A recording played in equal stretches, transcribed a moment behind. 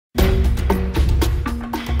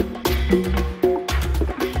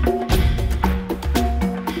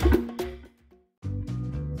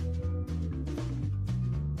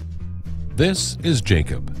This is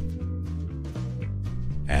Jacob.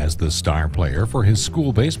 As the star player for his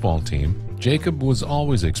school baseball team, Jacob was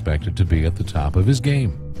always expected to be at the top of his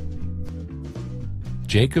game.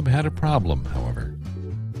 Jacob had a problem, however.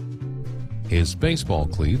 His baseball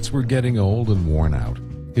cleats were getting old and worn out.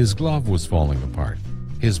 His glove was falling apart.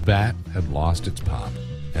 His bat had lost its pop,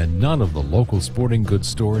 and none of the local sporting goods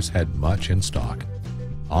stores had much in stock.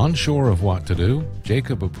 Unsure of what to do,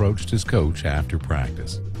 Jacob approached his coach after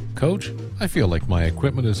practice. "Coach, I feel like my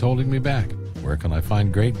equipment is holding me back. Where can I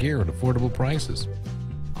find great gear at affordable prices?"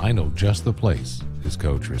 "I know just the place," his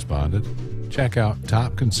coach responded. "Check out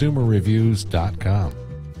TopConsumerReviews.com.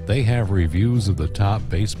 They have reviews of the top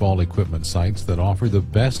baseball equipment sites that offer the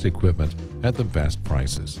best equipment at the best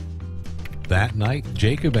prices." That night,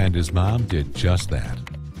 Jacob and his mom did just that.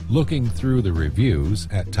 Looking through the reviews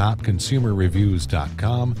at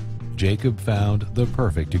TopConsumerReviews.com, Jacob found the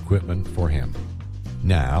perfect equipment for him.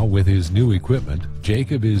 Now, with his new equipment,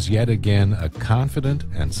 Jacob is yet again a confident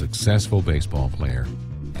and successful baseball player.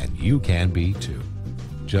 And you can be too.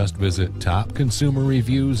 Just visit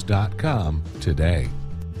TopConsumerReviews.com today.